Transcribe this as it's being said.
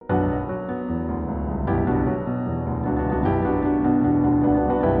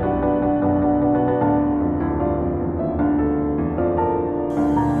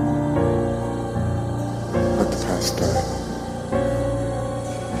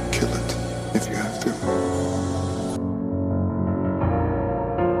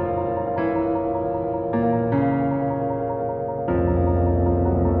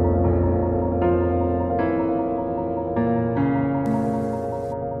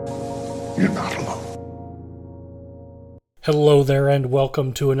You're not alone. Hello there, and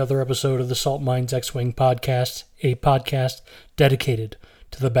welcome to another episode of the Salt Mines X-Wing podcast, a podcast dedicated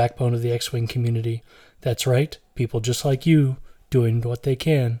to the backbone of the X-Wing community. That's right, people just like you doing what they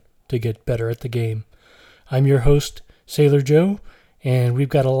can to get better at the game. I'm your host, Sailor Joe, and we've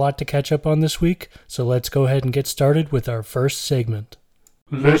got a lot to catch up on this week, so let's go ahead and get started with our first segment.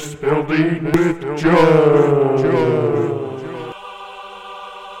 List building with Joe.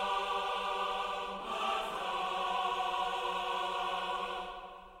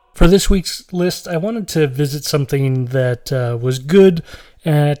 For this week's list, I wanted to visit something that was good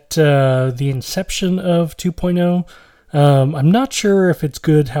at the inception of 2.0. I'm not sure if it's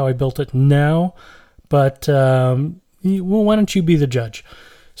good how I built it now, but why don't you be the judge?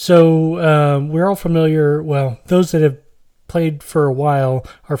 So we're all familiar, well, those that have played for a while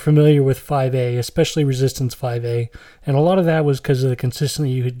are familiar with 5A, especially Resistance 5A, and a lot of that was because of the consistency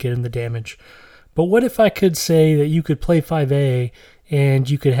you could get in the damage. But what if I could say that you could play 5A and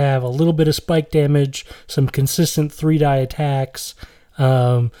you could have a little bit of spike damage, some consistent 3-die attacks,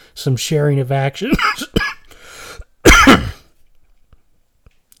 some sharing of actions.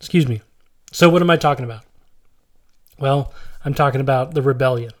 Excuse me. So what am I talking about? Well, I'm talking about the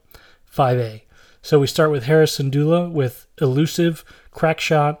Rebellion, 5A. So we start with Hera Syndulla with Elusive,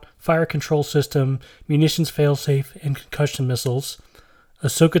 Crackshot, Fire Control System, Munitions Failsafe, and Concussion Missiles.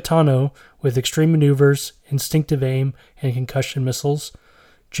 Ahsoka Tano with Extreme Maneuvers, Instinctive Aim, and Concussion Missiles.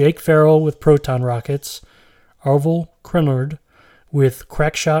 Jake Farrell with Proton Rockets. Arvel Crenard with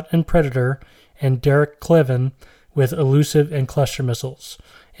Crackshot and Predator. And Derek Clevin with Elusive and Cluster Missiles.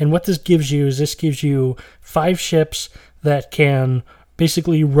 And what this gives you is 5 ships that can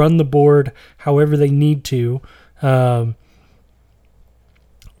basically run the board however they need to,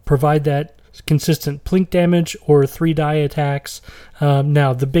 provide that consistent plink damage or 3-die attacks.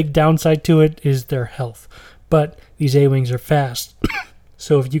 Now, the big downside to it is their health, but these A-Wings are fast.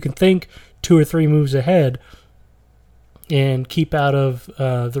 So if you can think 2 or 3 moves ahead and keep out of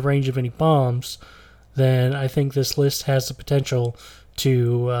the range of any bombs, then I think this list has the potential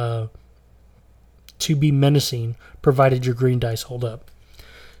to be menacing, provided your green dice hold up.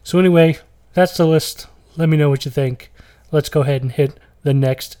 So anyway, that's the list. Let me know what you think. Let's go ahead and hit the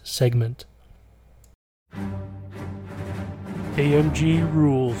next segment. AMG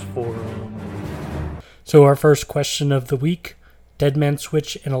Rules Forum. So our first question of the week, Deadman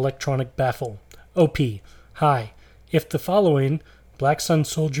Switch and Electronic Baffle. OP, hi. If the following Black Sun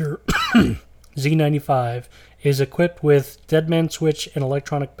Soldier Z95 is equipped with Deadman Switch and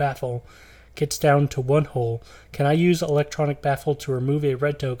Electronic Baffle, gets down to 1 hull, can I use Electronic Baffle to remove a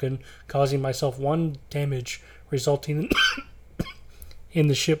red token, causing myself 1 damage, resulting in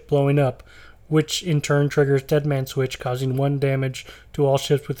the ship blowing up, which in turn triggers Deadman Switch, causing 1 damage to all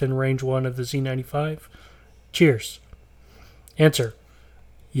ships within range 1 of the Z95? Cheers. Answer: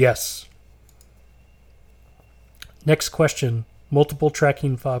 yes. Next question, multiple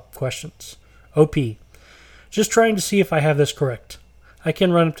tracking fob questions. OP, just trying to see if I have this correct. I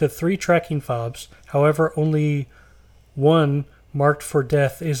can run up to 3 tracking fobs, however only 1 marked for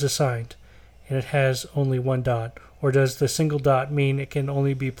death is assigned, and it has only 1 dot. Or does the single dot mean it can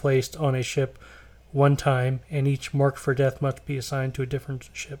only be placed on a ship 1 time, and each marked for death must be assigned to a different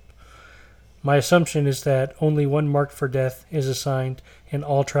ship? My assumption is that only 1 marked for death is assigned, and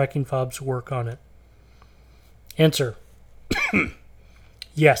all tracking fobs work on it. Answer: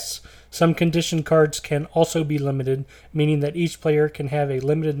 yes. Some condition cards can also be limited, meaning that each player can have a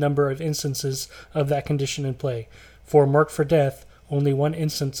limited number of instances of that condition in play. For Marked for Death, only 1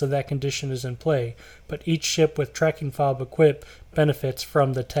 instance of that condition is in play, but each ship with tracking fob equipped benefits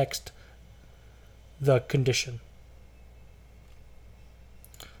from the text, the condition.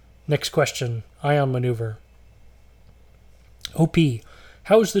 Next question, Ion Maneuver. OP,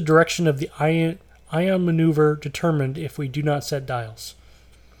 how is the direction of the Ion Maneuver determined if we do not set dials?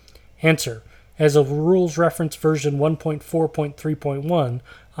 Answer: as of Rules Reference version 1.4.3.1,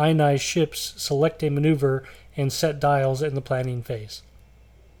 ionized ships select a maneuver and set dials in the planning phase.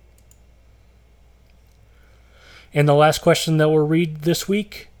 And the last question that we'll read this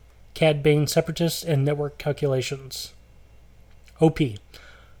week, Cad Bane Separatists and Network Calculations. OP,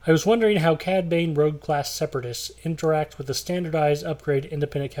 I was wondering how Cad Bane Rogue Class Separatists interact with the standardized upgrade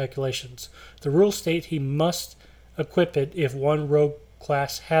independent calculations. The rules state he must equip it if one rogue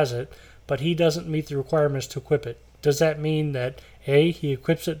class has it, but he doesn't meet the requirements to equip it. Does that mean that A, he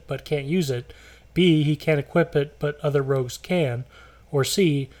equips it but can't use it, B, he can equip it but other rogues can, or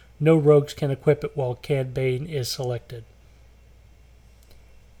C, no rogues can equip it while Cad Bane is selected?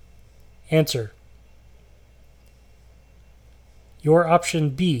 Answer: your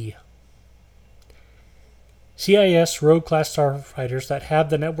option B CIS Rogue class starfighters that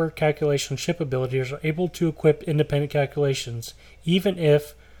have the network calculation ship abilities are able to equip independent calculations, even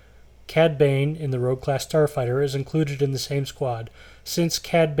if Cad Bane in the Rogue class starfighter is included in the same squad. Since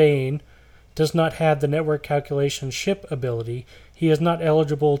Cad Bane does not have the network calculation ship ability, he is not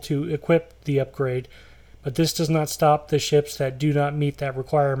eligible to equip the upgrade, but this does not stop the ships that do not meet that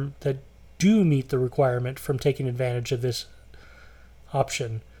requirement meet the requirement from taking advantage of this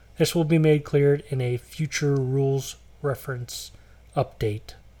option. This will be made clear in a future rules reference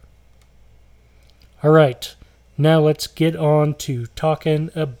update. Alright, now let's get on to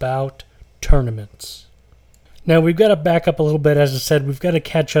talking about tournaments. Now we've got to back up a little bit. As I said, we've got to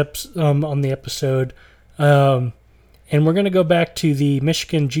catch up on the episode. And we're going to go back to the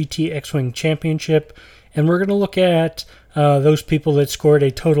Michigan GT X-Wing Championship, and we're going to look at those people that scored a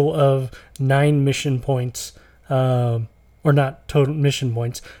total of 9 mission points, or not total mission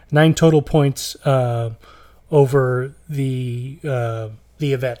points, 9 total points over the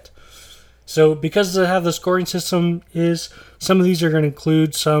event. So because of how the scoring system is, some of these are going to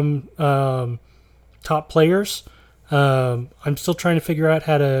include some top players. I'm still trying to figure out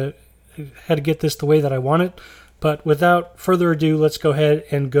how to get this the way that I want it. But without further ado, let's go ahead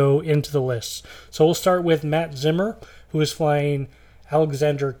and go into the lists. So we'll start with Matt Zimmer, who is flying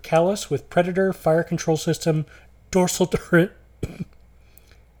Alexander Callis with Predator, Fire Control System, Dorsal Turret,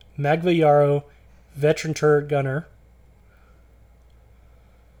 Magva Yarrow, Veteran Turret Gunner.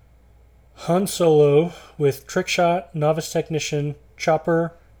 Han Solo with Trick Shot, Novice Technician,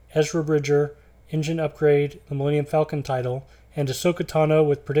 Chopper, Ezra Bridger, Engine Upgrade, the Millennium Falcon title, and Ahsoka Tano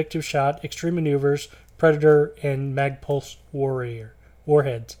with Predictive Shot, Extreme Maneuvers, Predator, and Magpulse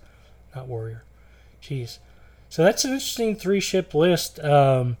Warheads. Not Warrior. Jeez. So that's an interesting 3-ship list.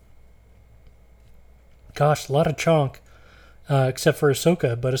 Gosh, a lot of chunk, except for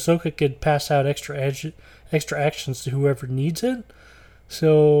Ahsoka. But Ahsoka could pass out extra actions to whoever needs it.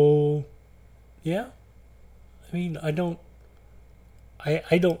 So, yeah. I mean, I don't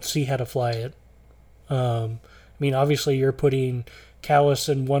see how to fly it. I mean, obviously you're putting Callus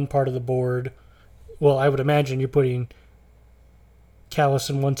in one part of the board. Well, I would imagine you're putting Callus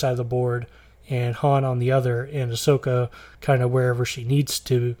in one side of the board and Han on the other, and Ahsoka kind of wherever she needs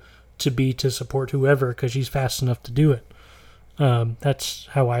to be to support whoever, because she's fast enough to do it. That's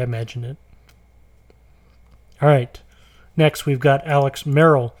how I imagine it. All right. Next, we've got Alex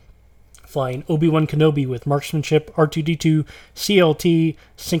Merrill flying Obi-Wan Kenobi with Marksmanship, R2-D2, CLT,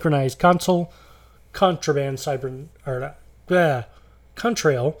 Synchronized Console, Contrail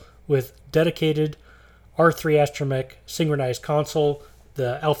with Dedicated, R3 Astromech, Synchronized Console,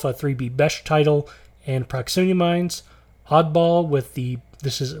 the Alpha 3B Besh title, and Proximity Mines, Oddball with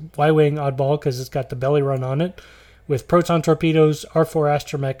this is Y-Wing Oddball because it's got the belly run on it, with Proton Torpedoes, R4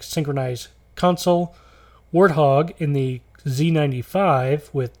 Astromech, Synchronized Console, Warthog in the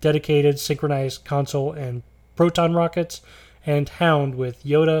Z95 with Dedicated, Synchronized Console, and Proton Rockets, and Hound with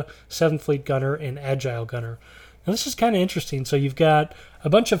Yoda, 7th Fleet Gunner, and Agile Gunner. Now this is kind of interesting. So you've got a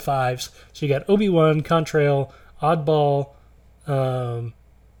bunch of 5s. So you got Obi-Wan, Contrail, Oddball, and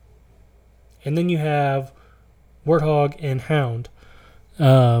then you have Warthog and Hound.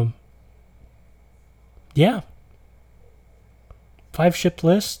 Yeah. 5-ship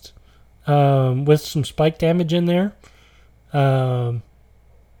list with some spike damage in there. Yeah.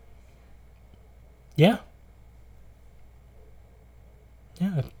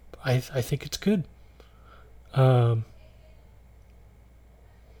 Yeah, I think it's good.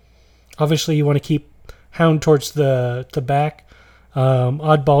 Obviously, you want to keep Hound towards the back.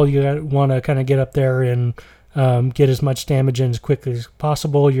 Oddball, you want to kind of get up there and get as much damage in as quickly as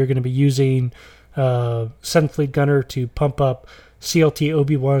possible. You're going to be using 7th Fleet Gunner to pump up CLT,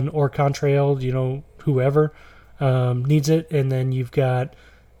 Obi-Wan, or Contrail, whoever needs it. And then you've got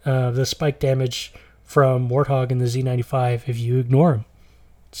the spike damage from Warthog and the Z95 if you ignore him.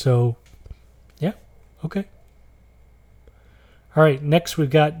 So, yeah, okay. All right, next we've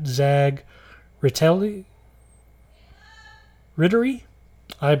got Zag Rittery.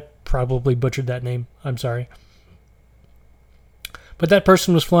 I probably butchered that name. I'm sorry. But that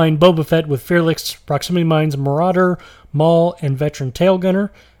person was flying Boba Fett with Fearless, Proximity Mines, Marauder, Maul, and Veteran Tail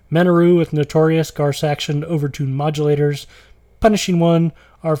Gunner. Menaru with Notorious, Gar's Action, Overtune Modulators, Punishing One,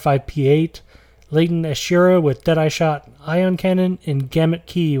 R5P8. Leighton Ashira with Deadeye Shot, Ion Cannon, and Gamut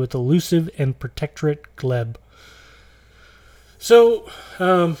Key with Elusive and Protectorate Gleb. So,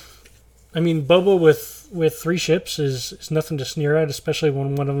 Boba with 3 ships is nothing to sneer at, especially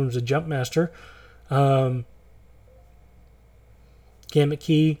when one of them is a jump master. Gamut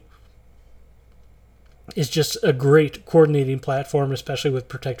Key is just a great coordinating platform, especially with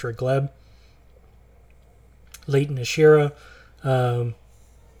Protectorate Gleb. Leighton Ashira. The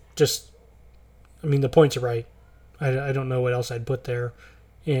points are right. I don't know what else I'd put there.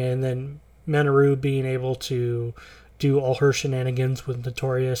 And then Manaru being able to do all her shenanigans with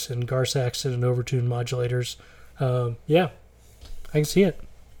Notorious and Garsax and overtune modulators. Yeah, I can see it.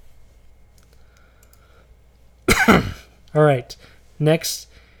 All right. Next,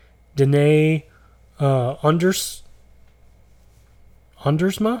 Danae Undersma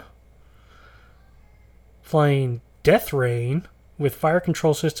flying Death Rain with fire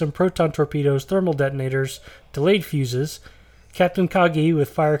control system, proton torpedoes, thermal detonators, delayed fuses. Captain Kagi with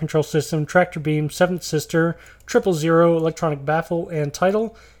fire control system, tractor beam, seventh sister, 000, electronic baffle, and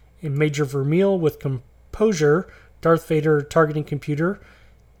title. And Major Vermeil with composure, Darth Vader targeting computer.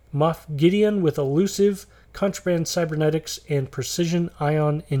 Moff Gideon with elusive, contraband cybernetics, and precision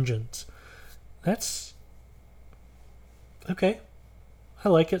ion engines. That's okay. I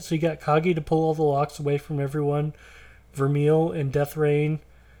like it. So you got Kagi to pull all the locks away from everyone. Vermeil and Death Rain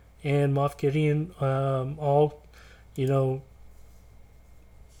and Moff Gideon, all,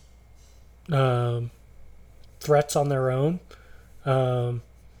 threats on their own, and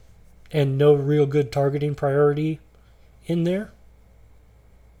no real good targeting priority in there.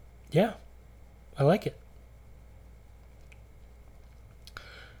 Yeah, I like it.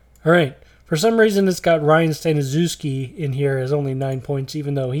 All right. For some reason, it's got Ryan Staniszewski in here as only 9 points,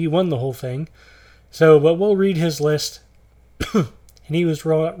 even though he won the whole thing. But we'll read his list. And he was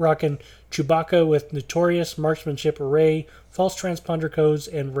rocking Chewbacca with Notorious, Marksmanship Array, False Transponder Codes,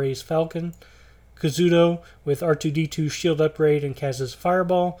 and Ray's Falcon. Kazuto with R2-D2 Shield Upgrade and Kaz's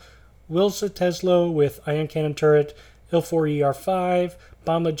Fireball. Wilsa Teslo with Ion Cannon Turret, L4ER5,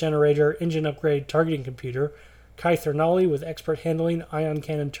 Bomba Generator, Engine Upgrade, Targeting Computer. Kai Thernali with Expert Handling, Ion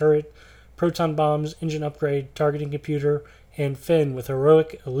Cannon Turret, Proton Bombs, Engine Upgrade, Targeting Computer. And Finn with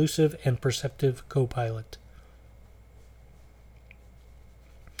Heroic, Elusive, and Perceptive Co-Pilot.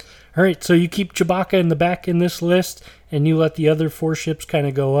 All right, so you keep Chewbacca in the back in this list, and you let the other 4 ships kind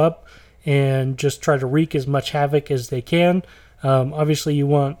of go up and just try to wreak as much havoc as they can. Obviously, you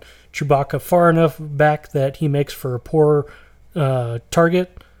want Chewbacca far enough back that he makes for a poor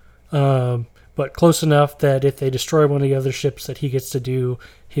target, but close enough that if they destroy one of the other ships, that he gets to do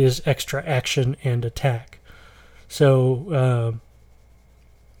his extra action and attack. So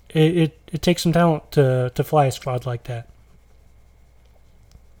it takes some talent to fly a squad like that.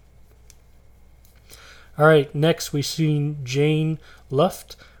 All right, next we've seen Jane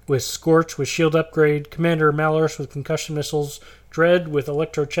Luft with Scorch with shield upgrade, Commander Malorus with concussion missiles, Dread with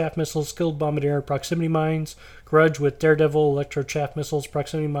electro chaff missiles, skilled bombardier, proximity mines, Grudge with Daredevil, electro chaff missiles,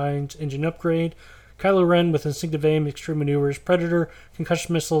 proximity mines, engine upgrade, Kylo Ren with instinctive aim, extreme maneuvers, Predator,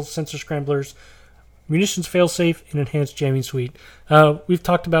 concussion missiles, sensor scramblers, munitions failsafe, and enhanced jamming suite. We've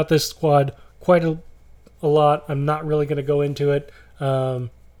talked about this squad quite a lot. I'm not really going to go into it.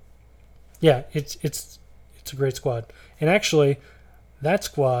 Yeah, it's a great squad. And actually, that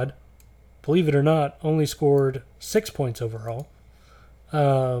squad, believe it or not, only scored 6 points overall.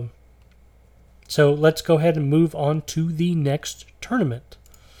 So let's go ahead and move on to the next tournament,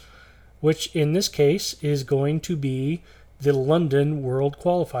 which in this case is going to be the London World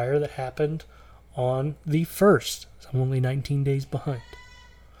Qualifier that happened on the 1st. So I'm only 19 days behind.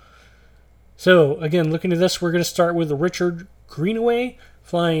 So again, looking at this, we're going to start with Richard Greenaway,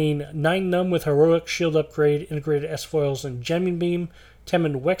 flying 9 Num with heroic shield upgrade, integrated S-foils, and jamming beam.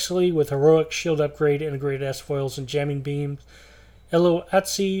 Temmin Wexley with heroic shield upgrade, integrated S-foils, and jamming beam. Elo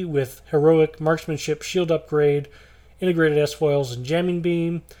Atsi with heroic marksmanship shield upgrade, integrated S-foils, and jamming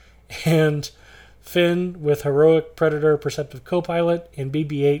beam. And Finn with heroic predator perceptive co-pilot, and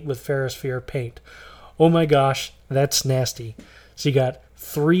BB-8 with ferrosphere paint. Oh my gosh, that's nasty. So you got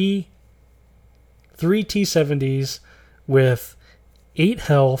three T-70s with 8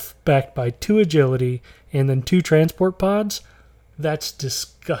 health, backed by 2 agility, and then 2 transport pods. That's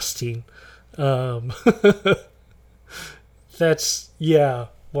disgusting. Yeah,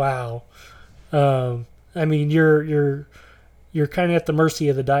 wow. I mean, you're kind of at the mercy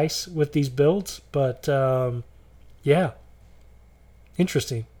of the dice with these builds, but yeah,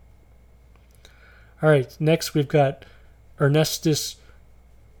 interesting. All right, next we've got Ernestus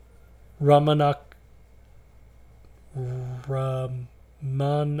Ramanas.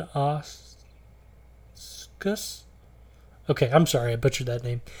 Okay, I'm sorry, I butchered that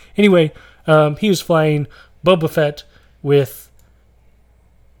name. Anyway, he was flying Boba Fett with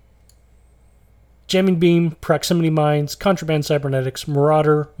jamming beam, proximity mines, contraband cybernetics,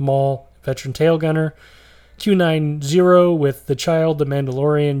 marauder, maul, veteran tail gunner. Q90 with the Child, the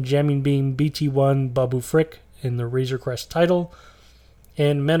Mandalorian, jamming beam, BT1, Babu Frick in the Razor Crest title.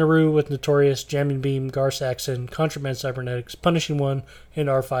 and Menaru with Notorious, Jamming Beam, Gar Saxon, Contraband Cybernetics, Punishing One, and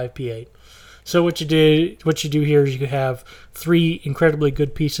R5P8. So what you do here is you have 3 incredibly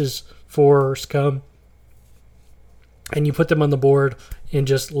good pieces for Scum, and you put them on the board and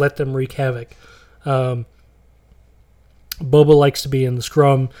just let them wreak havoc. Boba likes to be in the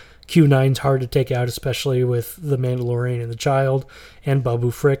scrum. Q9's hard to take out, especially with the Mandalorian and the Child, and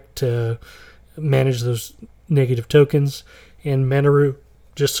Babu Frick to manage those negative tokens, and Manaru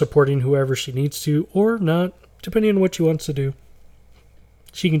just supporting whoever she needs to, or not, depending on what she wants to do.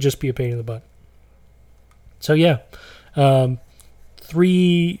 She can just be a pain in the butt. So yeah,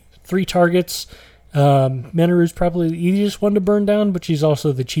 3 targets. Menaru's probably the easiest one to burn down, but she's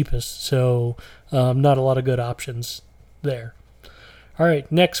also the cheapest, so not a lot of good options there. All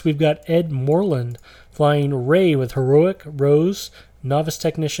right, next we've got Ed Moreland flying Ray with Heroic, Rose, Novice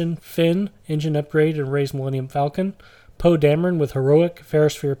Technician, Finn, Engine Upgrade, and Ray's Millennium Falcon. Poe Dameron with Heroic,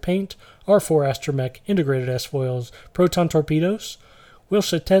 Ferrosphere Paint, R4 Astromech, Integrated S-Foils, Proton Torpedoes.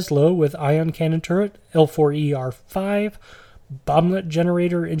 Wilsha Teslo with Ion Cannon Turret, L4E R5, Bomblet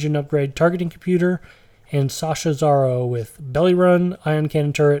Generator, Engine Upgrade, Targeting Computer, and Sasha Zaro with Belly Run, Ion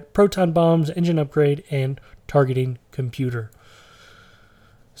Cannon Turret, Proton Bombs, Engine Upgrade, and Targeting Computer.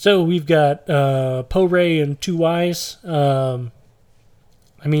 So we've got Poe Ray and 2 Ys.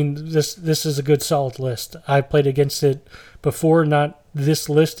 This is a good solid list. I played against it before, not this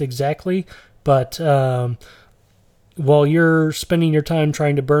list exactly, but while you're spending your time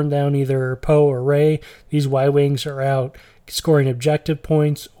trying to burn down either Poe or Ray, these Y-Wings are out scoring objective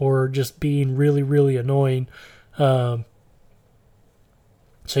points or just being really, really annoying. So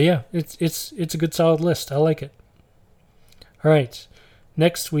yeah, it's a good solid list. I like it. All right.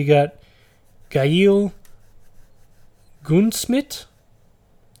 Next, we got Gail Gunsmith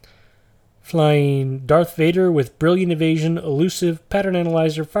flying Darth Vader with Brilliant Evasion, Elusive, Pattern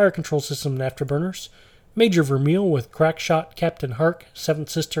Analyzer, Fire Control System, and Afterburners. Major Vermeil with Crackshot, Captain Hark, Seventh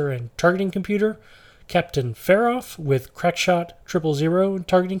Sister, and Targeting Computer. Captain Faroff with Crackshot, 000, and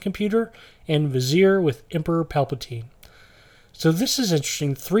Targeting Computer. And Vizier with Emperor Palpatine. So this is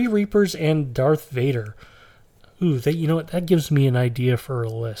interesting. 3 Reapers and Darth Vader. Ooh, you know what? That gives me an idea for a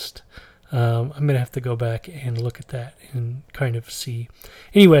list. I'm going to have to go back and look at that and kind of see.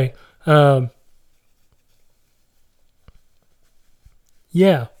 Anyway,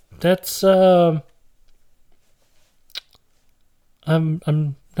 yeah, that's...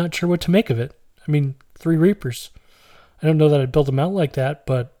 I'm not sure what to make of it. I mean, 3 Reapers. I don't know that I'd build them out like that,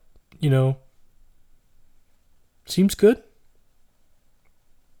 but, seems good.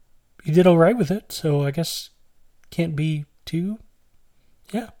 You did all right with it, so I guess can't be too.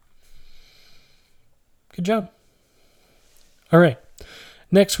 Yeah. Good job. All right.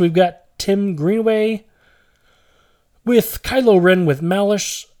 Next, we've got Tim Greenaway with Kylo Ren with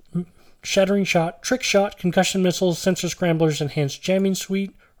Malice, Shattering Shot, Trick Shot, Concussion Missiles, Sensor Scramblers, Enhanced Jamming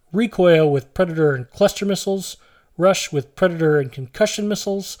Suite, Recoil with Predator and Cluster Missiles, Rush with Predator and Concussion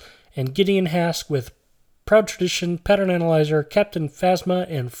Missiles, and Gideon Hask with Proud Tradition, Pattern Analyzer, Captain Phasma,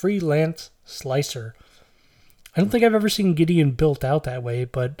 and Freelance Slicer. I don't think I've ever seen Gideon built out that way,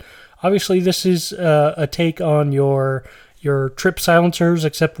 but obviously this is a take on your trip silencers,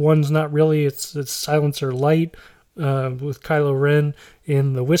 except one's not really. It's silencer light with Kylo Ren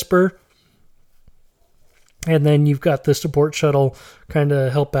in the Whisper. And then you've got the support shuttle kind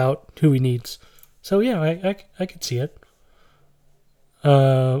of help out who he needs. So yeah, I could see it.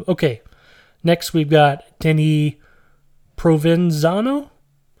 Okay. Next we've got Denny Provenzano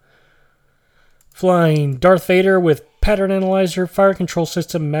flying Darth Vader with Pattern Analyzer, Fire Control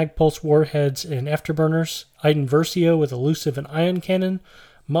System, Magpulse Warheads, and Afterburners. Iden Versio with Elusive and Ion Cannon.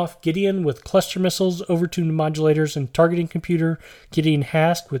 Moff Gideon with Cluster Missiles, Overtuned Modulators, and Targeting Computer. Gideon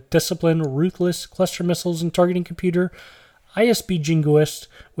Hask with Discipline, Ruthless, Cluster Missiles, and Targeting Computer. ISB Jingoist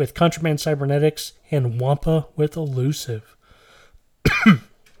with Contraband Cybernetics. And Wampa with Elusive.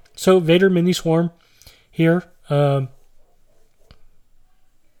 So, Vader Mini Swarm here.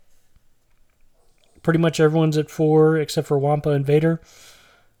 Pretty much everyone's at 4 except for Wampa and Vader.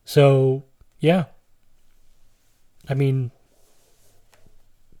 So, yeah. I mean,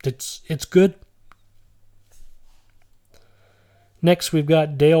 it's good. Next, we've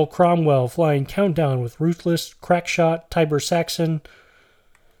got Dale Cromwell flying Countdown with Ruthless, Crackshot, Tiber Saxon,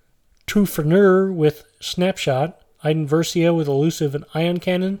 Tufenur with Snapshot, Iden Versio with Elusive and Ion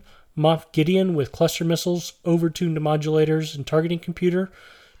Cannon, Moff Gideon with Cluster Missiles, Overtuned Modulators, and Targeting Computer,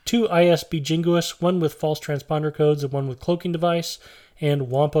 2 ISB Jingoists, 1 with False Transponder Codes and 1 with Cloaking Device,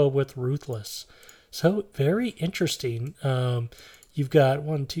 and Wampa with Ruthless. So, very interesting. You've got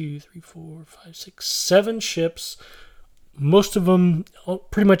 1, 2, 3, 4, 5, 6, 7 ships, most of them,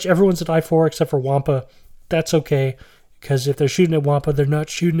 pretty much everyone's at I-4 except for Wampa. That's okay, because if they're shooting at Wampa, they're not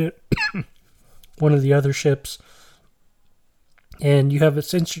shooting at one of the other ships. And you have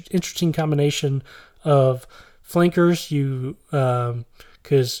this interesting combination of flankers,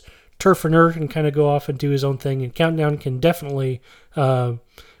 because Turf and Ur can kind of go off and do his own thing, and Countdown can definitely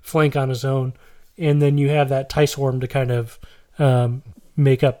flank on his own. And then you have that Ticeworm to kind of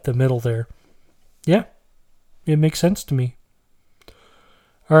make up the middle there. Yeah, it makes sense to me.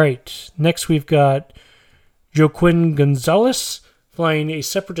 All right, next we've got Joaquin Gonzalez flying a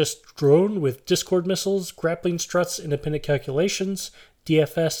Separatist drone with Discord missiles, grappling struts, independent calculations,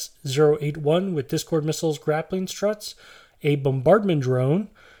 DFS 081 with Discord missiles, grappling struts, a bombardment drone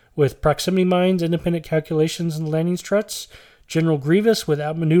with proximity mines, independent calculations, and landing struts, General Grievous with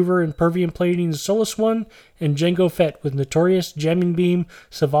outmaneuver and pervium plating Solus 1, and Jango Fett with Notorious, Jamming Beam,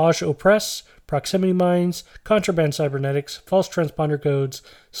 Savage Oppress, proximity mines, contraband cybernetics, false transponder codes,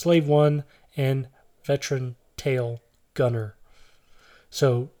 Slave 1, and veteran tail gunner.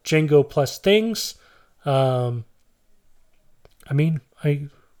 So Jango plus things. I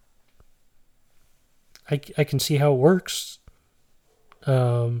can see how it works.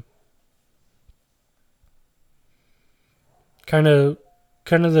 Kind of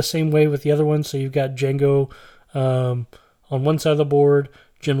the same way with the other one. So you've got Jango on one side of the board,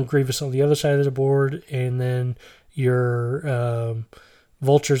 General Grievous on the other side of the board, and then your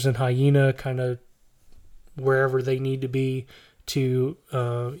Vultures and Hyena kind of wherever they need to be to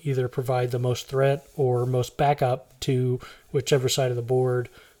either provide the most threat or most backup to whichever side of the board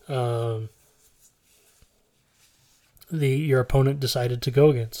your opponent decided to go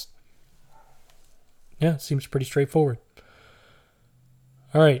against. Yeah, it seems pretty straightforward.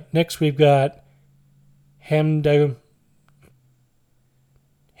 All right, next we've got Hamdemqua.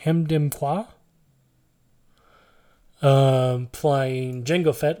 Flying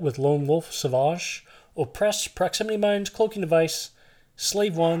Jango Fett with Lone Wolf, Savage, Oppress, Proximity Mines, Cloaking Device,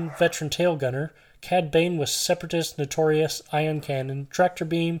 Slave 1, Veteran Tail Gunner, Cad Bane with Separatist, Notorious, Ion Cannon, Tractor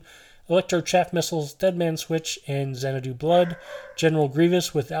Beam, Electro Chaff Missiles, Deadman Switch, and Xanadu Blood, General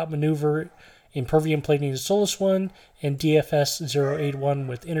Grievous with Outmaneuver, Impervium Plating Solus 1, and DFS 081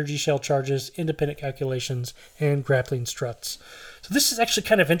 with Energy Shell Charges, Independent Calculations, and Grappling Struts. So this is actually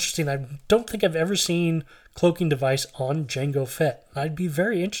kind of interesting. I don't think I've ever seen Cloaking Device on Jango Fett. I'd be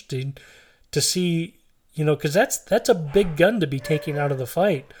very interested to see, because that's a big gun to be taking out of the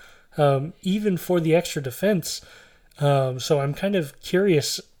fight, even for the extra defense. So I'm kind of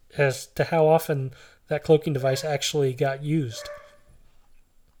curious as to how often that Cloaking Device actually got used.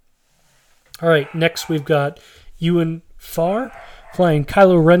 All right, next we've got Ewan Farr flying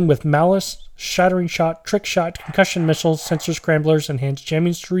Kylo Ren with Malice, Shattering Shot, Trick Shot, Concussion Missiles, Sensor Scramblers, Enhanced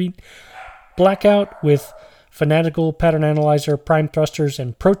Jamming Street, Blackout with Fanatical, Pattern Analyzer, Prime Thrusters,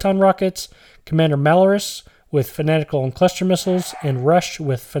 and Proton Rockets, Commander Malorus with Fanatical and Cluster Missiles, and Rush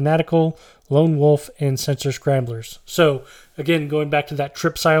with Fanatical, Lone Wolf, and Sensor Scramblers. So, again, going back to that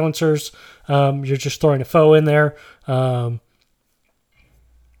Trip Silencers, you're just throwing a foe in there.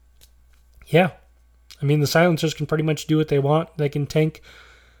 Yeah, the silencers can pretty much do what they want. They can tank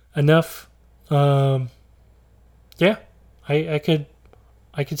enough. I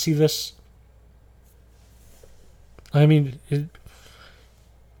could see this. It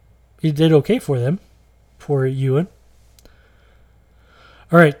did okay for them, for Ewan.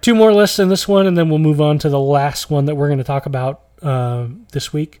 All right, 2 more lists in this one, and then we'll move on to the last one that we're going to talk about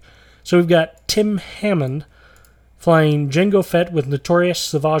this week. So we've got Tim Hammond flying Jango Fett with Notorious,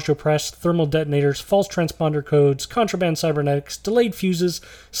 Savage Oppress, Thermal Detonators, False Transponder Codes, Contraband Cybernetics, Delayed Fuses,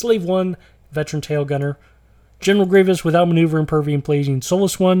 Slave 1, Veteran Tail Gunner, General Grievous with Outmaneuver and Pervium Plating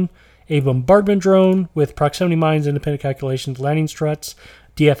Solus 1, a Bombardment Drone with Proximity Mines, Independent Calculations, Landing Struts,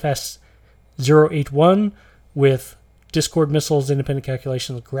 DFS 081 with Discord Missiles, Independent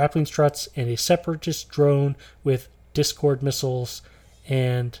Calculations, Grappling Struts, and a Separatist Drone with Discord Missiles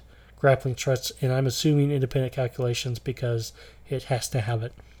and Grappling Struts, and I'm assuming Independent Calculations because it has to have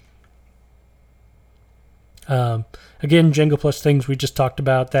it. Again, Jango plus things, we just talked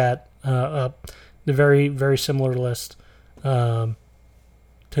about that. The very, very similar list to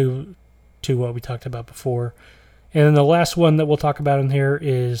what we talked about before. And then the last one that we'll talk about in here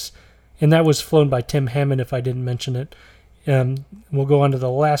is, and that was flown by Tim Hammond if I didn't mention it. We'll go on to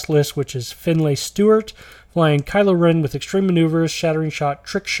the last list, which is Finlay Stewart, flying Kylo Ren with Extreme Maneuvers, Shattering Shot,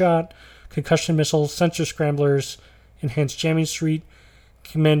 Trick Shot, Concussion Missiles, Sensor Scramblers, Enhanced Jamming Street,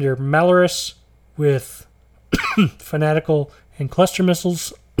 Commander Malorus with Fanatical and Cluster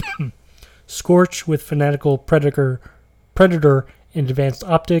Missiles, Scorch with Fanatical, Predator and Advanced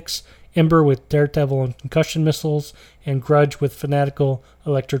Optics, Ember with Daredevil and concussion missiles, and Grudge with Fanatical,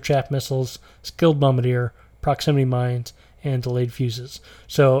 Electrotrap missiles, Skilled Bombardier, Proximity Mines, and Delayed Fuses.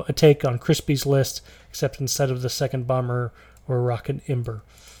 So a take on Crispy's list, except instead of the second bomber, we're rocking Ember.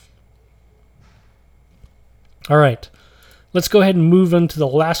 All right, let's go ahead and move on to the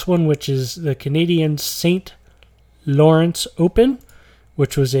last one, which is the Canadian St. Lawrence Open,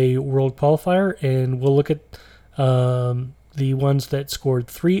 which was a world qualifier, and we'll look at the ones that scored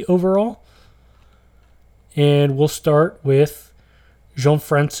 3 overall. And we'll start with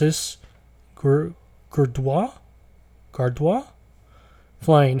Jean-Francis Gardois,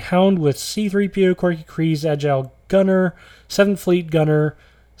 flying Hound with C-3PO, Corky Kryze, Agile Gunner, 7th Fleet Gunner,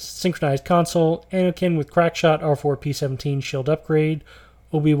 Synchronized Console, Anakin with Crackshot, R4P17 Shield Upgrade,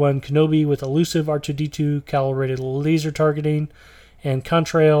 Obi-Wan Kenobi with Elusive R2-D2 Calibrated Laser Targeting, and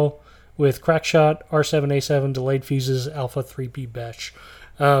Contrail with Crackshot, R7A7 Delayed Fuses, Alpha 3B Bash.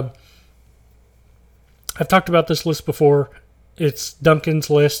 I've talked about this list before. It's Duncan's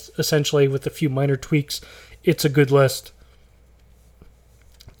list, essentially, with a few minor tweaks. It's a good list.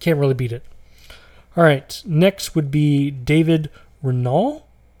 Can't really beat it. All right, next would be David Renault.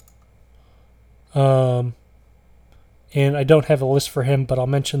 And I don't have a list for him, but I'll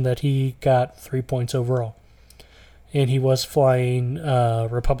mention that he got 3 points overall. And he was flying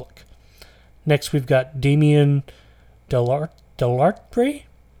Republic. Next, we've got Damien Delartre,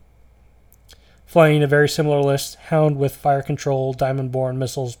 flying a very similar list. Hound with Fire Control, Diamond-Borne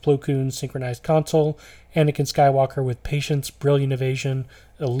Missiles, Plo Koon, Synchronized Console, Anakin Skywalker with Patience, Brilliant Evasion,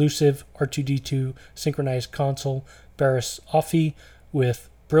 Elusive, R2-D2, Synchronized Console, Barriss Offee with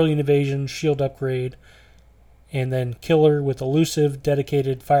Brilliant Evasion, Shield Upgrade, and then Killer with Elusive,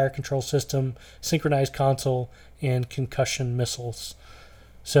 Dedicated Fire Control System, Synchronized Console, and Concussion Missiles.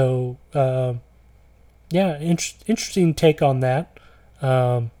 So, interesting take on that.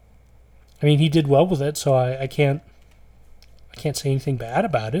 I mean, he did well with it, so I can't say anything bad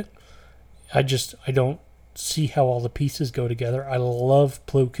about it. I don't see how all the pieces go together. I love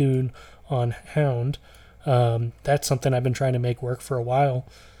Plo Koon on Hound. That's something I've been trying to make work for a while.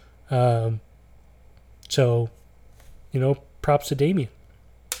 So, props to Damien.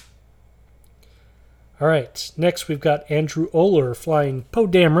 All right, next we've got Andrew Oler flying Poe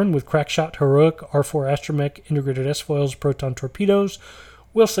Dameron with Crackshot Heroic, R4 Astromech, Integrated S-Foils, Proton Torpedoes,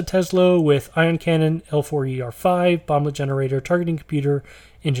 Will Sateslo with Ion Cannon, L4ER5, Bomblet Generator, Targeting Computer,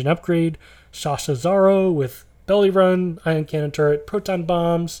 Engine Upgrade, Sasha Zaro with Belly Run, Ion Cannon Turret, Proton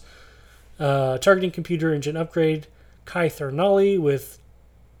Bombs, Targeting Computer, Engine Upgrade, Kai Thernali with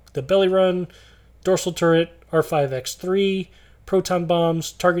the Belly Run, Dorsal Turret, R5X3, Proton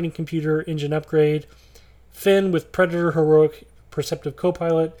Bombs, Targeting Computer, Engine Upgrade, Finn with Predator Heroic, Perceptive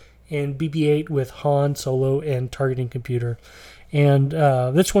Copilot, and BB-8 with Han, Solo, and Targeting Computer. And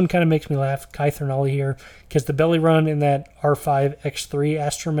this one kind of makes me laugh, Kai Thernali here, because the Belly Run in that R5X3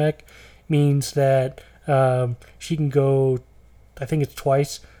 Astromech means that she can go, I think it's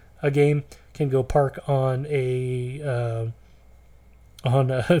twice a game, can go park on a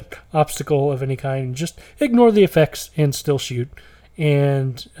obstacle of any kind and just ignore the effects and still shoot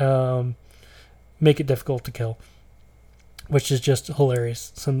and make it difficult to kill, which is just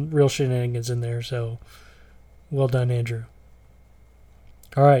hilarious. Some real shenanigans in there, so well done, Andrew.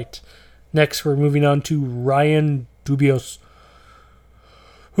 All right, next we're moving on to Ryan Dubios,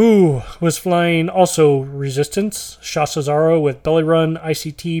 who was flying also Resistance, Shasazaro with Belly Run,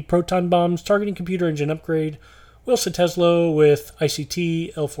 ICT, Proton Bombs, Targeting Computer, Engine Upgrade, Will Sateslo with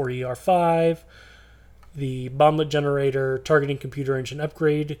ICT, L4ER5, the Bomblet Generator, Targeting Computer, Engine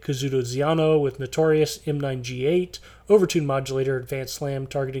Upgrade, Kazuto Ziano with Notorious, M9G8, Overtune Modulator, Advanced Slam,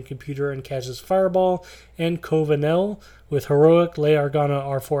 Targeting Computer, and Kaz's Fireball, and Kovanel with Heroic, Leia Organa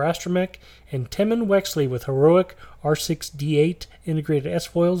R4 Astromech, and Temin Wexley with Heroic, R6D8, Integrated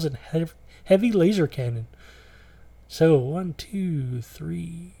S-Foils, and Heavy Laser Cannon. So, 1, 2,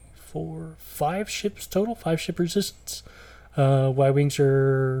 3, 4, 5 ships total, 5 ship resistance. Y-Wings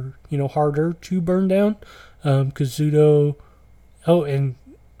are, harder to burn down. Kazuto, and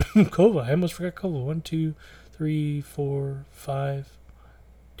Kova, I almost forgot Kova. 1, 2, 3, 4, 5,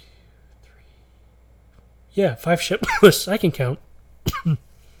 2, 3. Yeah, 5 ship lists. I can count.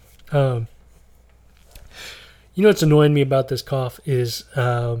 What's annoying me about this cough is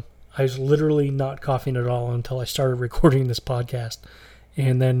I was literally not coughing at all until I started recording this podcast.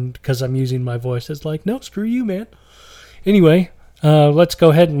 And then because I'm using my voice, it's like, no, screw you, man. Anyway, let's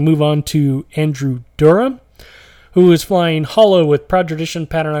go ahead and move on to Andrew Durham, who is flying Hollow with Proud Tradition,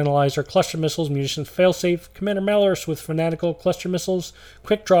 Pattern Analyzer, Cluster Missiles, Munitions Failsafe, Commander Malorus with Fanatical, Cluster Missiles,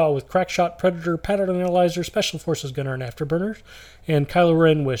 Quick Draw with Crackshot, Predator, Pattern Analyzer, Special Forces Gunner, and Afterburners, and Kylo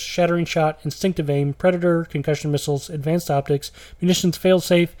Ren with Shattering Shot, Instinctive Aim, Predator, Concussion Missiles, Advanced Optics, Munitions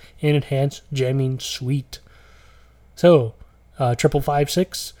Failsafe, and Enhanced Jamming Suite. So,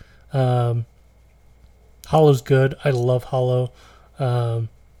 5556. Hollow's good. I love Hollow.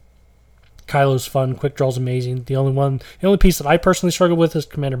 Kylo's fun. Quick Draw's amazing. The only piece that I personally struggle with is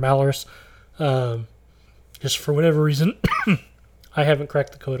Commander Malorus. Just for whatever reason, I haven't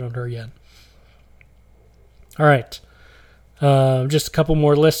cracked the code on her yet. All right. Just a couple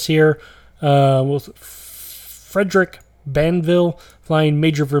more lists here. With Frederick Banville flying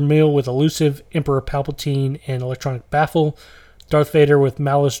Major Vermeil with Elusive, Emperor Palpatine, and Electronic Baffle. Darth Vader with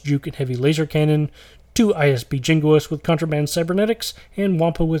Malice, Juke, and Heavy Laser Cannon. 2 ISB Jingoists with Contraband Cybernetics, and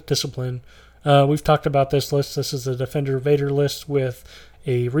Wampa with Discipline. We've talked about this list. This is the Defender Vader list with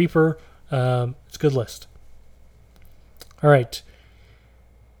a Reaper. It's a good list. All right.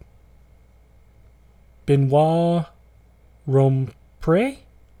 Benoit Rompre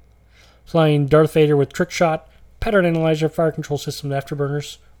flying Darth Vader with Trick Shot, Pattern Analyzer, Fire Control System, and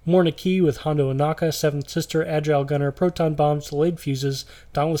Afterburners. Morna Key with Hondo Inaka, 7th Sister, Agile Gunner, Proton Bombs, Delayed Fuses,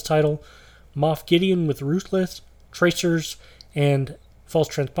 Dauntless Title. Moff Gideon with Ruthless, Tracers, and False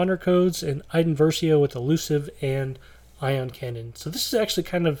Transponder Codes, and Iden Versio with Elusive and Ion Cannon. So this is actually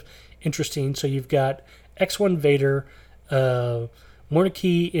kind of interesting. So you've got X1 Vader, Morna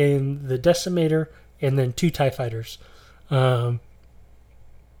Key in the Decimator, and then 2 TIE Fighters. Yeah,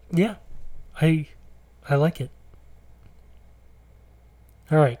 I like it.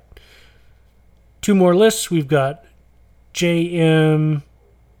 All right. 2 more lists. We've got JM...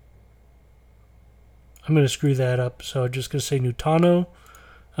 I'm going to screw that up, so I'm just going to say Nutano.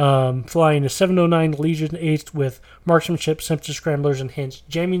 Flying a 709 Legion 8 with Marksmanship, Sensor Scramblers, Enhanced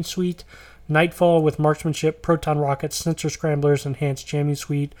Jamming Suite. Nightfall with Marksmanship, Proton Rockets, Sensor Scramblers, Enhanced Jamming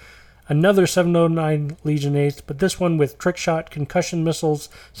Suite. Another 709 Legion 8, but this one with Trick Shot, Concussion Missiles,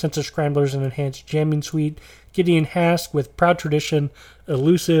 Sensor Scramblers, and Enhanced Jamming Suite. Gideon Hask with Proud Tradition,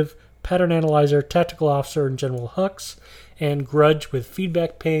 Elusive, Pattern Analyzer, Tactical Officer, and General Hux. And Grudge with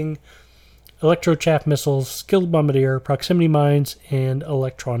Feedback Ping, Electro Chaff Missiles, Skilled Bombardier, Proximity Mines, and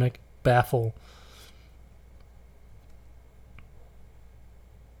Electronic Baffle.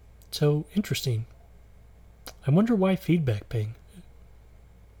 So, interesting. I wonder why Feedback Ping.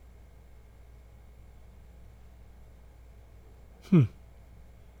 I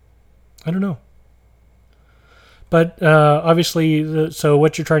don't know. But, obviously, so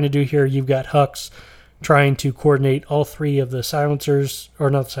what you're trying to do here, you've got Hux trying to coordinate all 3 of the silencers, or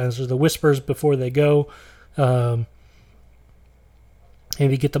not the silencers, the whispers before they go.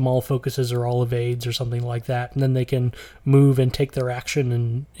 Maybe get them all focuses or all evades or something like that, and then they can move and take their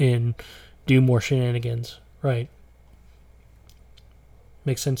action and do more shenanigans. Right.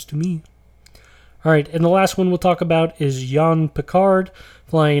 Makes sense to me. All right, and the last one we'll talk about is Jan Picard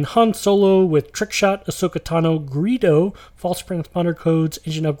flying Han Solo with Trick Shot, Ahsoka Tano, Greedo, False Transponder Codes,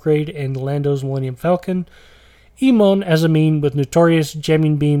 Engine Upgrade, and Lando's Millennium Falcon. Emon Azamine with Notorious,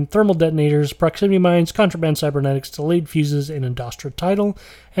 Jamming Beam, Thermal Detonators, Proximity Mines, Contraband Cybernetics, Delayed Fuses, and Indostra Title.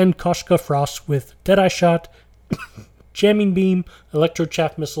 And Koshka Frost with Deadeye Shot, Jamming Beam, Electro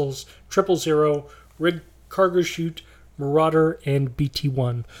Chaff Missiles, 000, Rig Cargo Chute, Marauder, and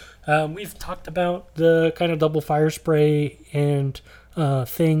BT-1. We've talked about the kind of double fire spray and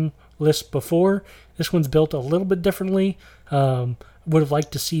thing list before. This one's built a little bit differently. Would have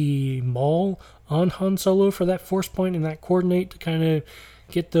liked to see Maul on Han Solo for that force point and that coordinate to kind of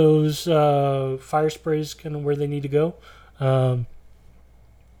get those fire sprays kind of where they need to go.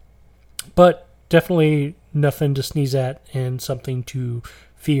 But definitely nothing to sneeze at and something to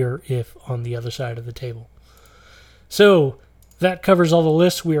fear if on the other side of the table. So that covers all the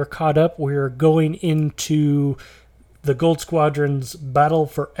lists. We are caught up. We are going into the Gold Squadron's Battle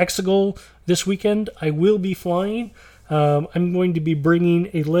for Exegol this weekend. I will be flying. I'm going to be bringing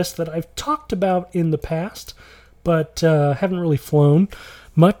a list that I've talked about in the past, but haven't really flown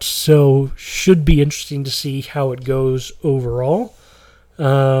much, so should be interesting to see how it goes overall.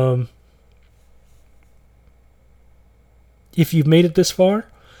 If you've made it this far,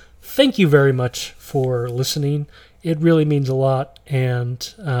 thank you very much for listening. It really means a lot,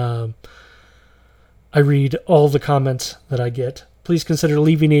 and I read all the comments that I get. Please consider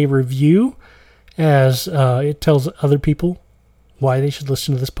leaving a review, as it tells other people why they should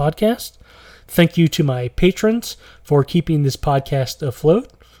listen to this podcast. Thank you to my patrons for keeping this podcast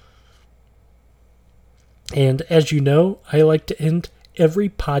afloat. And as you know, I like to end every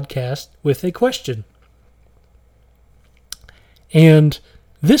podcast with a question. And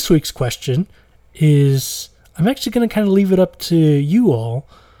this week's question is, I'm actually going to kind of leave it up to you all.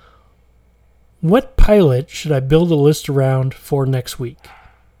 What pilot should I build a list around for next week?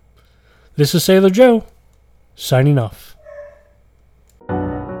 This is Sailor Joe, signing off.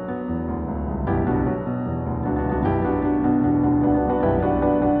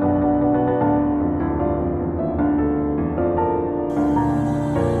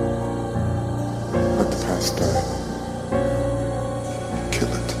 Let the past die.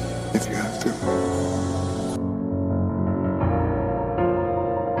 Kill it if you have to.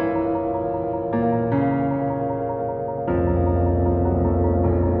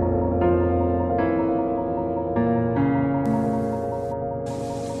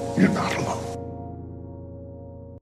 You're not alone.